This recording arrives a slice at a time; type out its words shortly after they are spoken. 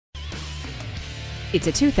It's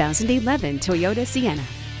a 2011 Toyota Sienna.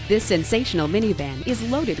 This sensational minivan is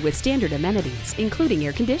loaded with standard amenities, including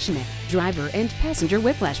air conditioning, driver and passenger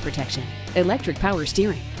whiplash protection, electric power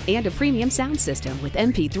steering, and a premium sound system with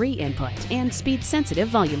MP3 input and speed-sensitive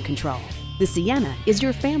volume control. The Sienna is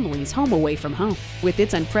your family's home away from home with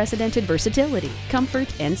its unprecedented versatility, comfort,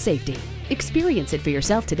 and safety. Experience it for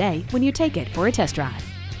yourself today when you take it for a test drive.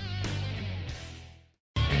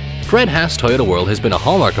 Fred Haas Toyota World has been a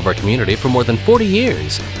hallmark of our community for more than 40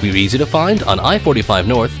 years. We're easy to find on I-45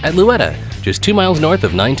 North at Louetta, just 2 miles north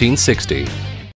of 1960.